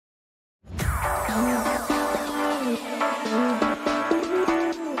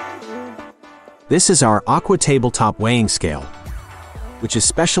This is our Aqua tabletop weighing scale, which is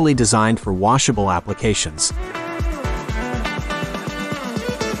specially designed for washable applications.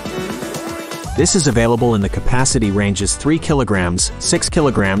 This is available in the capacity ranges 3 kilograms, 6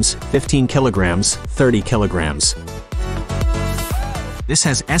 kilograms, 15 kilograms, 30 kilograms. This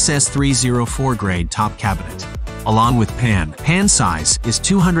has SS304 grade top cabinet, along with pan. Pan size is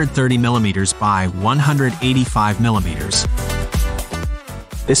 230 millimeters by 185 millimeters.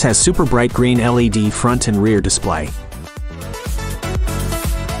 This has super bright green LED front and rear display.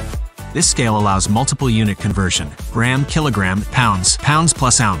 This scale allows multiple unit conversion: gram, kilogram, pounds, pounds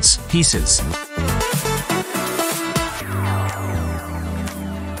plus ounce, pieces.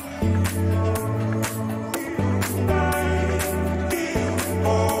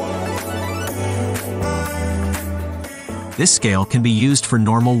 This scale can be used for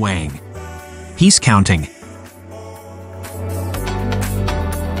normal weighing, piece counting,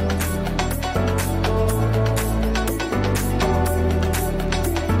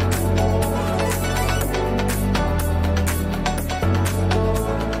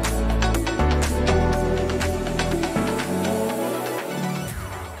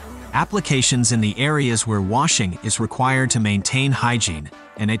 applications in the areas where washing is required to maintain hygiene,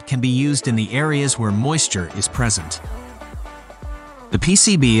 and it can be used in the areas where moisture is present. The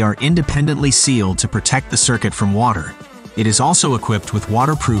PCB are independently sealed to protect the circuit from water. It is also equipped with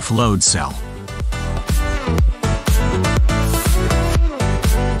waterproof load cell.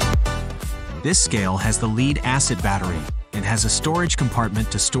 This scale has the lead-acid battery and has a storage compartment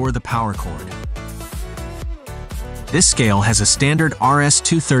to store the power cord. This scale has a standard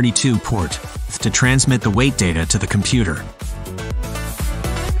RS-232 port to transmit the weight data to the computer.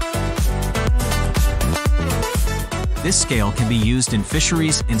 This scale can be used in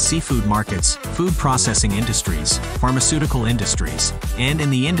fisheries and seafood markets, food processing industries, pharmaceutical industries, and in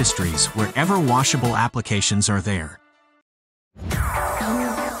the industries wherever washable applications are there.